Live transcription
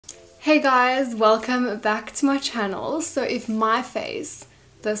Hey guys, welcome back to my channel. So if my face,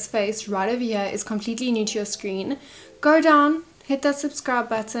 this face right over here, is completely new to your screen, go down, hit that subscribe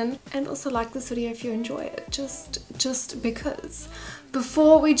button, and also like this video if you enjoy it, just because.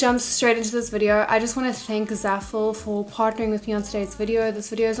 Before we jump straight into this video, I just want to thank Zaful for partnering with me on today's video. This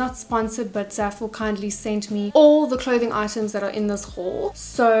video is not sponsored, but Zaful kindly sent me all the clothing items that are in this haul.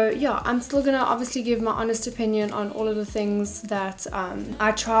 So yeah, I'm still gonna obviously give my honest opinion on all of the things that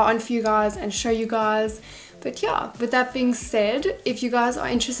I try on for you guys and show you guys. But yeah, with that being said, if you guys are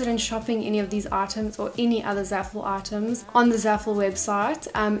interested in shopping any of these items or any other Zaful items on the Zaful website,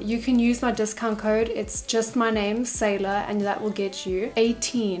 you can use my discount code. It's just my name, Sailor, and that will get you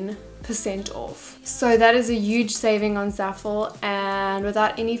 18% off. So that is a huge saving on Zaful, and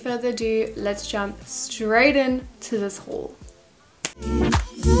without any further ado, let's jump straight into this haul.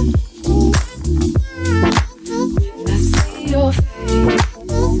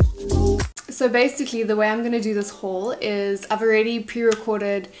 So basically the way I'm going to do this haul is I've already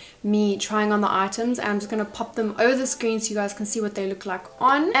pre-recorded me trying on the items, and I'm just going to pop them over the screen so you guys can see what they look like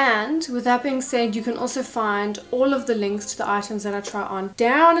on. And with that being said, you can also find all of the links to the items that I try on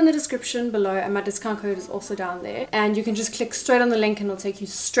down in the description below, and my discount code is also down there, and you can just click straight on the link and it'll take you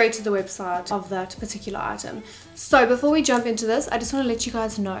straight to the website of that particular item. So before we jump into this, I just want to let you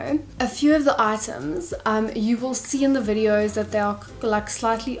guys know a few of the items you will see in the videos that they are like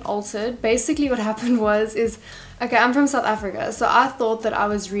slightly altered. Basically what happened was okay, I'm from South Africa, so I thought that I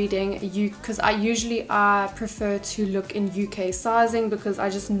was reading because I prefer to look in UK sizing, because I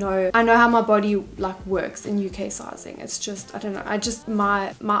know how my body like works in UK sizing. It's just, I don't know,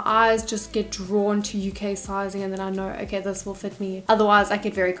 my eyes just get drawn to UK sizing, and then I know, okay, this will fit me, otherwise I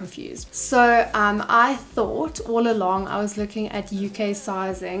get very confused. So I thought all along I was looking at UK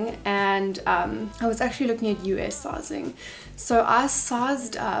sizing, and I was actually looking at US sizing. So I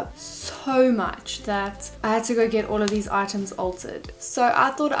sized up so much that I had to go get all of these items altered. So I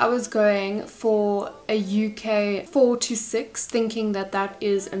thought I was going for a UK 4 to 6, thinking that that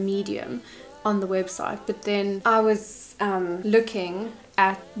is a medium on the website. But then I was looking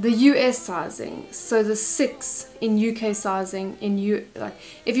at the US sizing. So the 6 in UK sizing,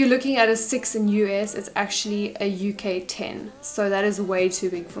 if you're looking at a 6 in US, it's actually a UK 10. So that is way too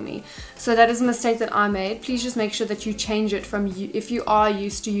big for me. So that is a mistake that I made. Please just make sure that you change it from, if you are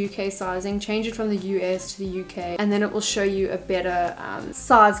used to UK sizing, change it from the US to the UK, and then it will show you a better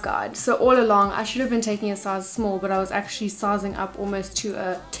size guide. So all along I should have been taking a size small, but I was actually sizing up almost to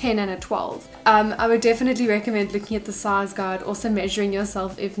a 10 and a 12. I would definitely recommend looking at the size guide, also measuring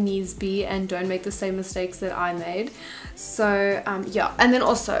yourself if needs be, and don't make the same mistakes that I made. So yeah, and then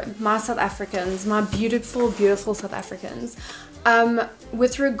also my South Africans, my beautiful South Africans,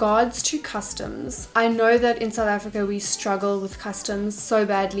 with regards to customs, I know that in South Africa we struggle with customs so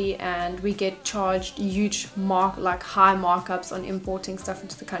badly, and we get charged huge high markups on importing stuff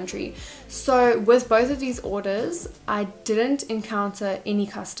into the country. So with both of these orders, I didn't encounter any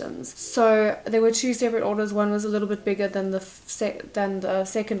customs. So there were two separate orders. One was a little bit bigger than the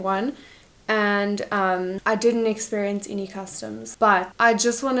second one, and I didn't experience any customs. But I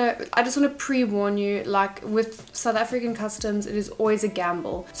just want to pre-warn you, like with South African customs, it is always a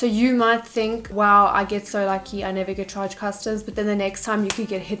gamble. So you might think, wow, I get so lucky, I never get charged customs, but then the next time you could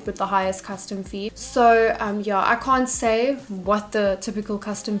get hit with the highest custom fee. So yeah, I can't say what the typical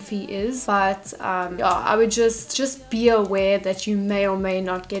custom fee is, but yeah, I would just be aware that you may or may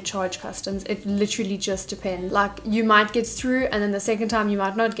not get charged customs. It literally just depends. Like, you might get through, and then the second time you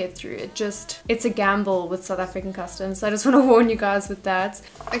might not get through. It's a gamble with South African customs, so I just want to warn you guys with that.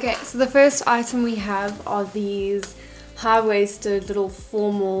 Okay, so the first item we have are these high-waisted little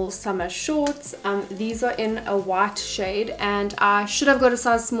formal summer shorts. These are in a white shade, and I should have got a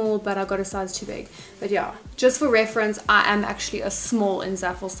size small, but I got a size too big. But yeah, just for reference, I am actually a small in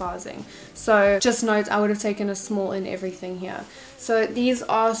Zaful sizing, so just note I would have taken a small in everything here. So these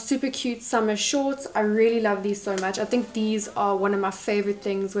are super cute summer shorts. I really love these so much. I think these are one of my favorite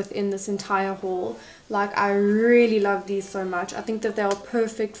things within this entire haul. Like, I really love these so much. I think that they are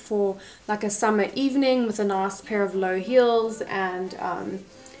perfect for like a summer evening with a nice pair of low heels, and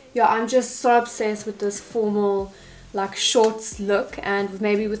yeah, I'm just so obsessed with this formal like shorts look, and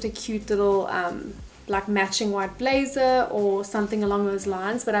maybe with a cute little like matching white blazer or something along those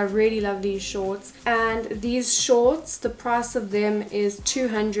lines. But I really love these shorts, and these shorts, the price of them is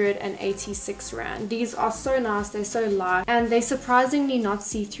 286 Rand. These are so nice, they're so light, and they're surprisingly not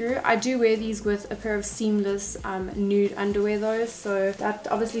see-through. I do wear these with a pair of seamless nude underwear though, so that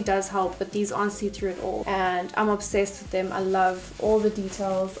obviously does help, but these aren't see-through at all, and I'm obsessed with them. I love all the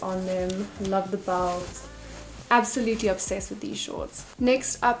details on them, love the belt. Absolutely obsessed with these shorts.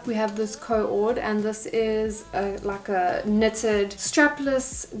 Next up we have this co-ord, and this is like a knitted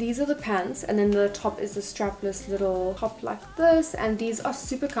strapless. These are the pants, and then the top is a strapless little top like this, and these are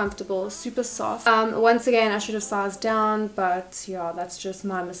super comfortable, super soft. Once again, I should have sized down, but yeah, that's just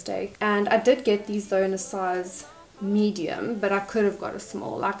my mistake. And I did get these though in a size medium, but I could have got a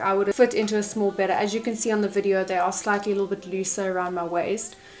small. Like, I would have fit into a small better. As you can see on the video, they are slightly a little bit looser around my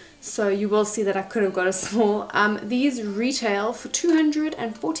waist, so you will see that I could have got a small. These retail for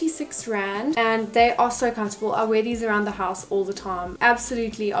 246 Rand, and they are so comfortable. I wear these around the house all the time.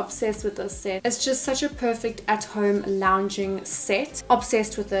 Absolutely obsessed with this set. It's just such a perfect at-home lounging set.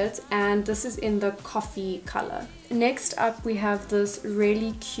 Obsessed with it, and this is in the coffee color. Next up we have this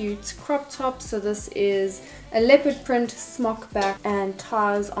really cute crop top. So this is a leopard print smock back and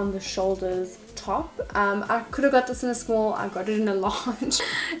ties on the shoulders top. I could have got this in a small, I got it in a large,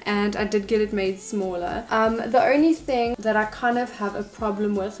 and I did get it made smaller. The only thing that I kind of have a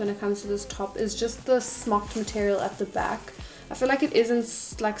problem with when it comes to this top is just the smocked material at the back. I feel like it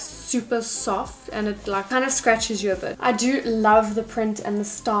isn't like super soft, and it like kind of scratches you a bit. I do love the print and the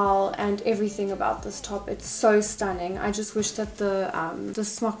style and everything about this top. It's so stunning. I just wish that the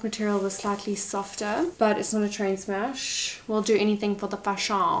smock material was slightly softer, but it's not a train smash. We'll do anything for the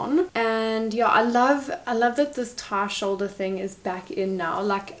fashion. And yeah, I love that this tie shoulder thing is back in now.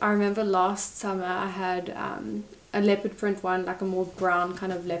 Like, I remember last summer I had a leopard print one, like a more brown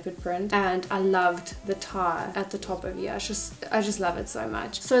kind of leopard print, and I loved the tie at the top of here. I just love it so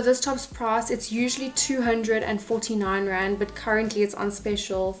much. So this top's price, it's usually 249 Rand, but currently it's on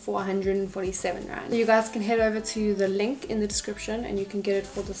special for 147 Rand. You guys can head over to the link in the description and you can get it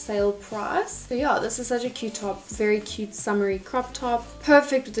for the sale price. So yeah, this is such a cute top, very cute summery crop top,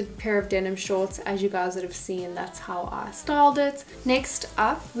 perfect with a pair of denim shorts. As you guys would have seen, that's how I styled it. Next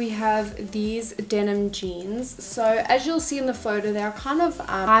up we have these denim jeans. So as you'll see in the photo, they are kind of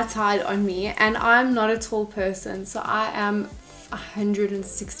high-tied on me, and I'm not a tall person, so I am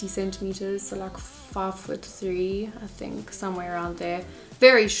 160 centimeters, so like 5'3", I think, somewhere around there.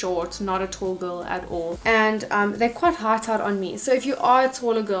 Very short, not a tall girl at all, and they're quite high-tied on me. So if you are a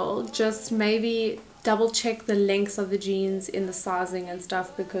taller girl, just maybe double check the length of the jeans in the sizing and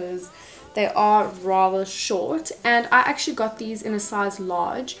stuff, because they are rather short. And I actually got these in a size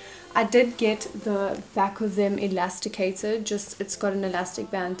large. I did get the back of them elasticated, just it's got an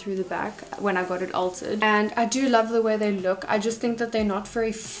elastic band through the back when I got it altered, and I do love the way they look. I just think that they're not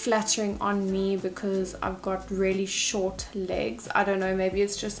very flattering on me because I've got really short legs. I don't know, maybe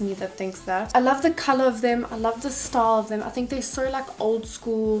it's just me that thinks that. I love the color of them, I love the style of them. I think they're so like old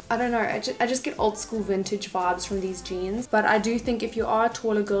school. I don't know, I just get old school vintage vibes from these jeans. But I do think if you are a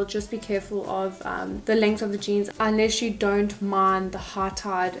taller girl, just be careful of the length of the jeans, unless you don't mind the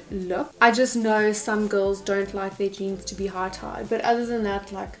high-tied look. I just know some girls don't like their jeans to be high-tied, but other than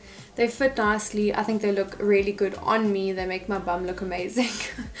that, like, they fit nicely. I think they look really good on me. They make my bum look amazing.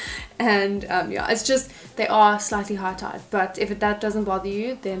 And yeah, it's just they are slightly high-tied, but if that doesn't bother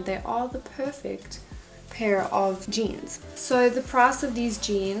you, then they are the perfect pair of jeans. So the price of these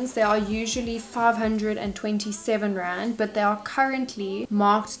jeans, they are usually 527 Rand, but they are currently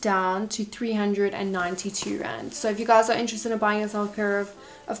marked down to 392 Rand. So if you guys are interested in buying yourself a pair of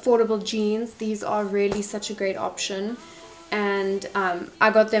affordable jeans, these are really such a great option. And I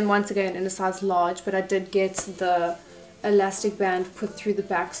got them once again in a size large, but I did get the elastic band put through the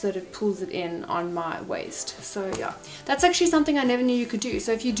back so that it pulls it in on my waist. So yeah, that's actually something I never knew you could do.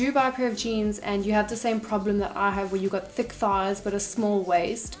 So if you do buy a pair of jeans and you have the same problem that I have, where you got thick thighs but a small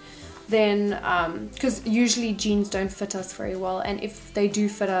waist, then because usually jeans don't fit us very well, and if they do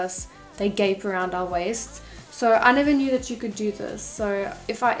fit us, they gape around our waists. So I never knew that you could do this. So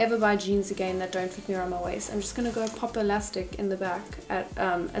if I ever buy jeans again that don't fit me around my waist, I'm just gonna go pop elastic in the back at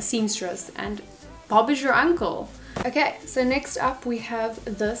a seamstress, and Bob is your uncle. Okay, so next up we have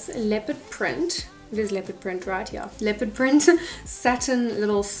this leopard print. It is leopard print, right? Yeah, leopard print satin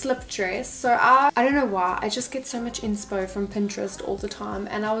little slip dress. So I don't know why, I just get so much inspo from Pinterest all the time,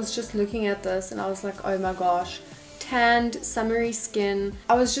 and I was just looking at this and I was like, oh my gosh, tanned summery skin.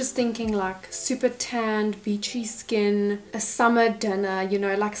 I was just thinking like super tanned beachy skin, a summer dinner, you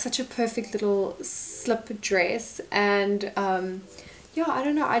know, like such a perfect little slip dress. And yeah, I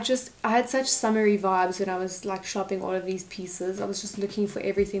don't know, I had such summery vibes when I was like shopping all of these pieces. I was just looking for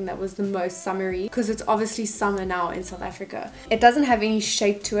everything that was the most summery, because it's obviously summer now in South Africa. It doesn't have any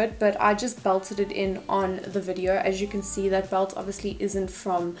shape to it, but I just belted it in on the video. As you can see, that belt obviously isn't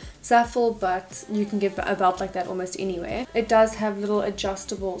from Zaful, but you can get a belt like that almost anywhere. It does have little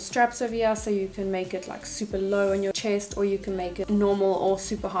adjustable straps over here, so you can make it like super low on your chest, or you can make it normal or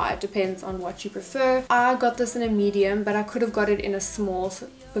super high. It depends on what you prefer. I got this in a medium, but I could have got it in a small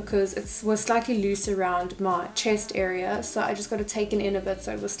because it was slightly loose around my chest area, so I just got it taken in a bit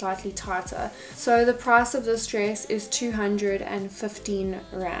so it was slightly tighter. So the price of this dress is 215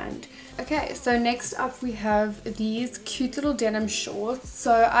 Rand. Okay, so next up we have these cute little denim shorts.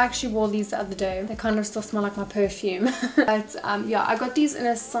 So I actually wore these the other day. They kind of still smell like my perfume. But yeah, I got these in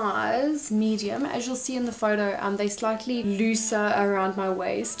a size medium. As you'll see in the photo, they're slightly looser around my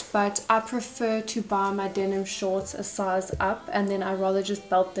waist, but I prefer to buy my denim shorts a size up, and then I rather just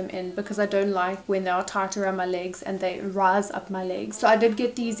belt them in because I don't like when they are tight around my legs and they rise up my legs. So I did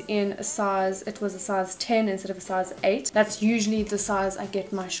get these in a size, it was a size 10 instead of a size 8. That's usually the size I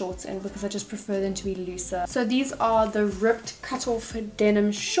get my shorts in because I just prefer them to be looser. So these are the ripped cut-off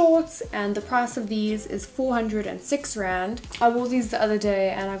denim shorts, and the price of these is 406 Rand. I wore these the other day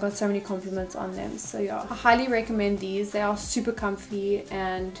and I got so many compliments on them. So yeah, I highly recommend these. They are super comfy,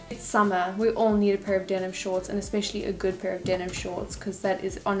 and it's summer. We all need a pair of denim shorts, and especially a good pair of denim shorts, because that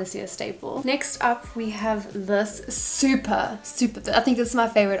is honestly a staple. Next up we have this super, I think this is my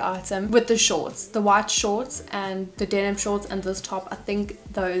favorite item with the shorts, the white shorts and the denim shorts and this top. I think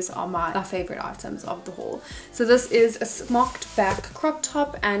those are my favorite items of the haul. So this is a smocked back crop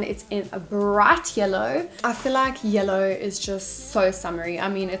top, and it's in a bright yellow. I feel like yellow is just so summery. I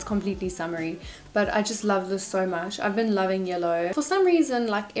mean, it's completely summery, but I just love this so much. I've been loving yellow. For some reason,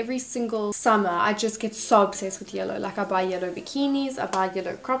 like every single summer, I just get so obsessed with yellow. Like I buy yellow bikinis, I buy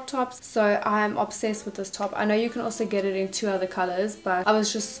yellow crop tops. So I'm obsessed with this top. I know you can also get it in 2 other colors, but I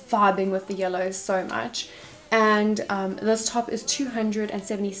was just vibing with the yellow so much. And this top is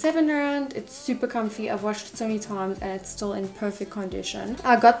 277 Rand. It's super comfy. I've washed it so many times and it's still in perfect condition.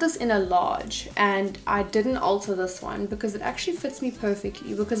 I got this in a large, and I didn't alter this one because it actually fits me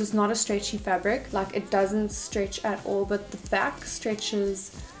perfectly, because it's not a stretchy fabric. Like, it doesn't stretch at all, but the back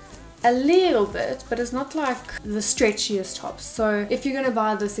stretches a little bit, but it's not like the stretchiest tops. So if you're gonna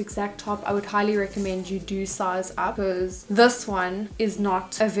buy this exact top, I would highly recommend you do size up, because this one is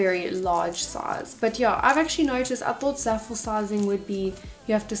not a very large size. But yeah, I've actually noticed, I thought Zaful sizing would be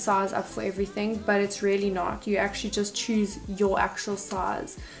you have to size up for everything, but it's really not. You actually just choose your actual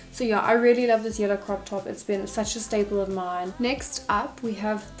size. So yeah, I really love this yellow crop top. It's been such a staple of mine. Next up we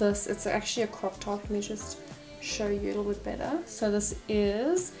have this. It's actually a crop top. Let me just show you a little bit better. So this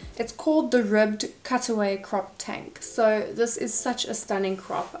is, it's called the ribbed cutaway crop tank. So this is such a stunning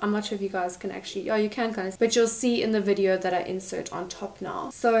crop. I'm not sure if you guys can actually, oh, you can kind of, but you'll see in the video that I insert on top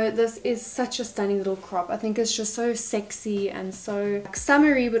now. So this is such a stunning little crop. I think it's just so sexy and so like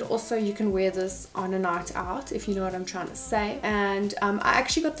summery, but also you can wear this on a night out, if you know what I'm trying to say. And I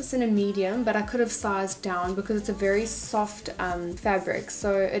actually got this in a medium, but I could have sized down because it's a very soft fabric,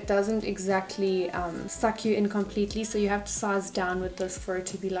 so it doesn't exactly suck you in completely, so you have to size down with this for it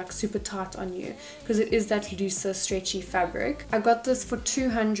to be like super tight on you, because it is that looser stretchy fabric. I got this for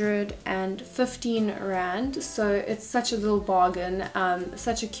 215 Rand, so it's such a little bargain.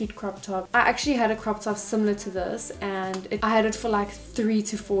 Such a cute crop top. I actually had a crop top similar to this, and I had it for like 3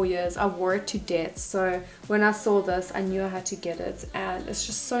 to 4 years. I wore it to death, so when I saw this I knew I had to get it, and it's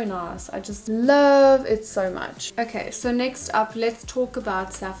just so nice. I just love it so much. Okay, so next up let's talk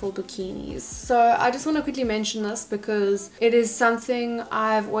about Zaful bikinis. So I just want to quickly mention this because it is something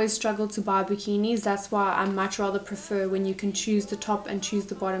I've always struggled to buy bikinis. That's why I much rather prefer when you can choose the top and choose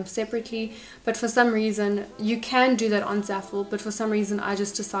the bottom separately. But for some reason, you can do that on Zaful, but for some reason I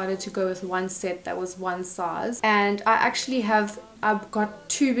just decided to go with one set that was one size. And I've got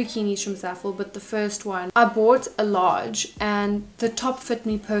 2 bikinis from Zaful, but the first one I bought a large, and the top fit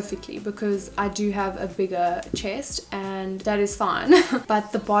me perfectly because I do have a bigger chest, and that is fine.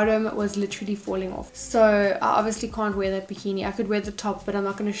 But the bottom was literally falling off, so I obviously can't wear that bikini. I could wear the top, but I'm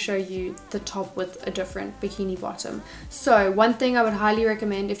not going to show you the top with a different bikini bottom. So one thing I would highly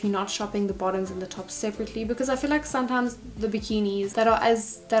recommend if you're not shopping the bottoms and the tops separately, because I feel like sometimes the bikinis that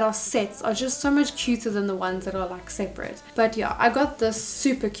are sets are just so much cuter than the ones that are like separate. But yeah, I got this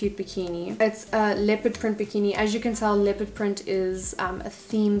super cute bikini. It's a leopard print bikini. As you can tell, leopard print is a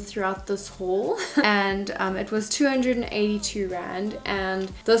theme throughout this haul. And it was 282 Rand,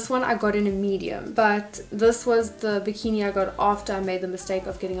 and this one I got in a medium, but this was the bikini I got after I made the mistake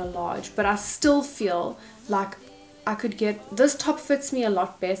of getting a large. But I still feel like I could get, this top fits me a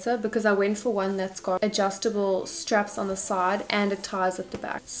lot better because I went for one that's got adjustable straps on the side and it ties at the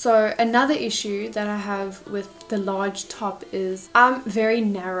back. So another issue that I have with the large top is I'm very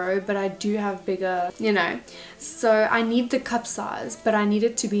narrow, but I do have bigger, you know, so I need the cup size, but I need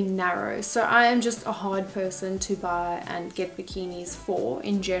it to be narrow. So I am just a hard person to buy and get bikinis for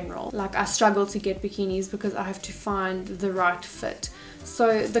in general. Like I struggle to get bikinis because I have to find the right fit.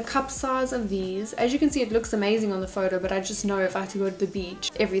 So the cup size of these, as you can see, it looks amazing on the photo, but I just know if I had to go to the beach,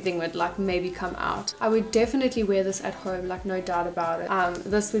 everything would like maybe come out. I would definitely wear this at home, like no doubt about it.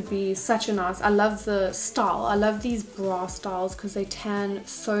 This would be such a nice, I love the style. I love these bra styles because they tan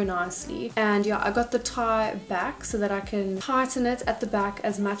so nicely. And yeah, I got the tie back so that I can tighten it at the back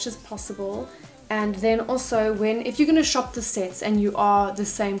as much as possible. And then also if you're going to shop the sets and you are the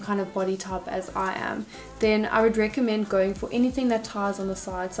same kind of body type as I am, then I would recommend going for anything that ties on the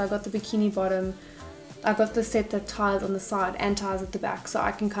side. So I got the bikini bottom, I got the set that ties on the side and ties at the back, so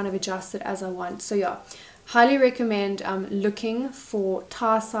I can kind of adjust it as I want. So yeah, highly recommend looking for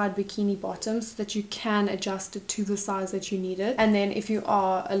tie side bikini bottoms so that you can adjust it to the size that you need it. And then if you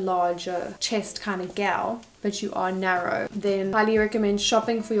are a larger chest kind of gal, but you are narrow, then highly recommend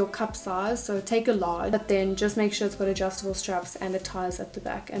shopping for your cup size. So take a large, but then just make sure it's got adjustable straps and it ties at the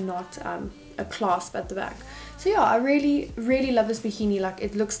back and not a clasp at the back. So yeah, I really love this bikini. Like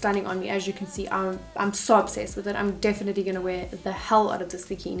it looks stunning on me. As you can see, I'm so obsessed with it. I'm definitely gonna wear the hell out of this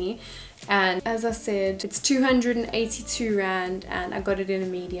bikini. And as I said, it's 282 rand and I got it in a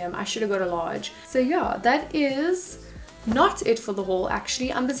medium. I should have got a large. So yeah, that is not it for the haul.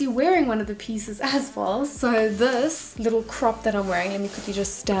 Actually, I'm busy wearing one of the pieces as well. So this little crop that I'm wearing, let me quickly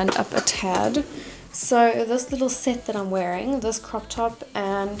just stand up a tad. So this little set that I'm wearing, this crop top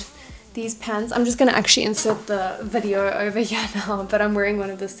and these pants, I'm just going to actually insert the video over here now, but I'm wearing one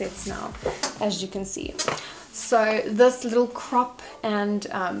of the sets now, as you can see. So this little crop and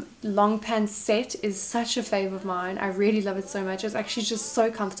long pants set is such a fave of mine. I really love it so much. It's actually just so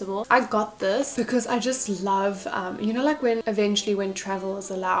comfortable. I got this because I just love, you know, like when travel is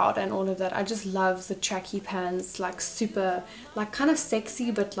allowed and all of that, I just love the tracky pants, like super, like kind of sexy,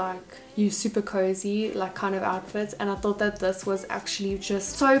 but like you super cozy, like kind of outfits. And I thought that this was actually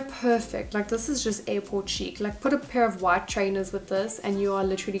just so perfect. Like this is just airport chic. Like put a pair of white trainers with this and you are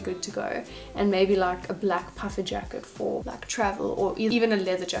literally good to go. And maybe like a black puffer jacket for like travel, or even a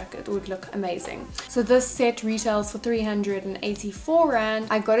leather jacket would look amazing. So this set retails for 384 rand.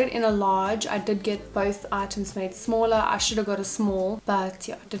 I got it in a large. I did get both items made smaller. I should have got a small, but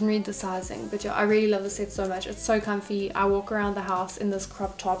yeah, didn't read the sizing. But yeah, I really love the set so much. It's so comfy. I walk around the house in this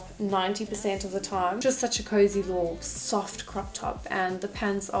crop top 90% of the time. Just such a cozy little soft crop top, and the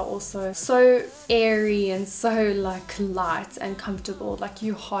pants are also so airy and so like light and comfortable, like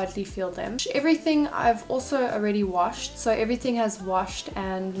you hardly feel them. Everything I've also already washed, so everything has washed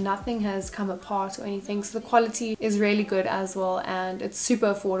and nothing has come apart or anything, so the quality is really good as well, and it's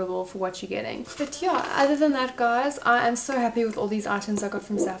super affordable for what you're getting. But yeah, other than that guys, I am so happy with all these items I got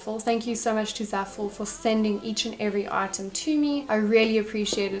from Zaful. Thank you so much to Zaful for sending each and every item to me. I really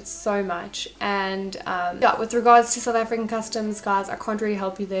appreciate it so much. And yeah, with regards to South African customs guys, I can't really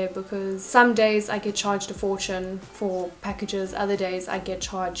help you there because some days I get charged a fortune for packages, other days I get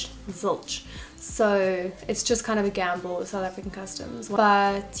charged zilch. So it's just kind of a gamble with South African customs.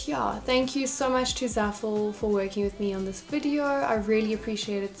 But yeah, thank you so much to Zaful for working with me on this video. I really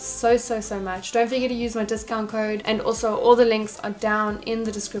appreciate it so much. Don't forget to use my discount code, and also all the links are down in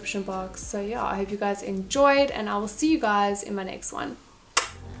the description box. So yeah, I hope you guys enjoyed, and I will see you guys in my next one.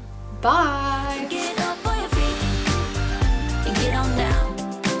 Bye! Get up on your feet and get on down.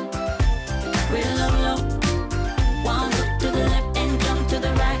 Relax.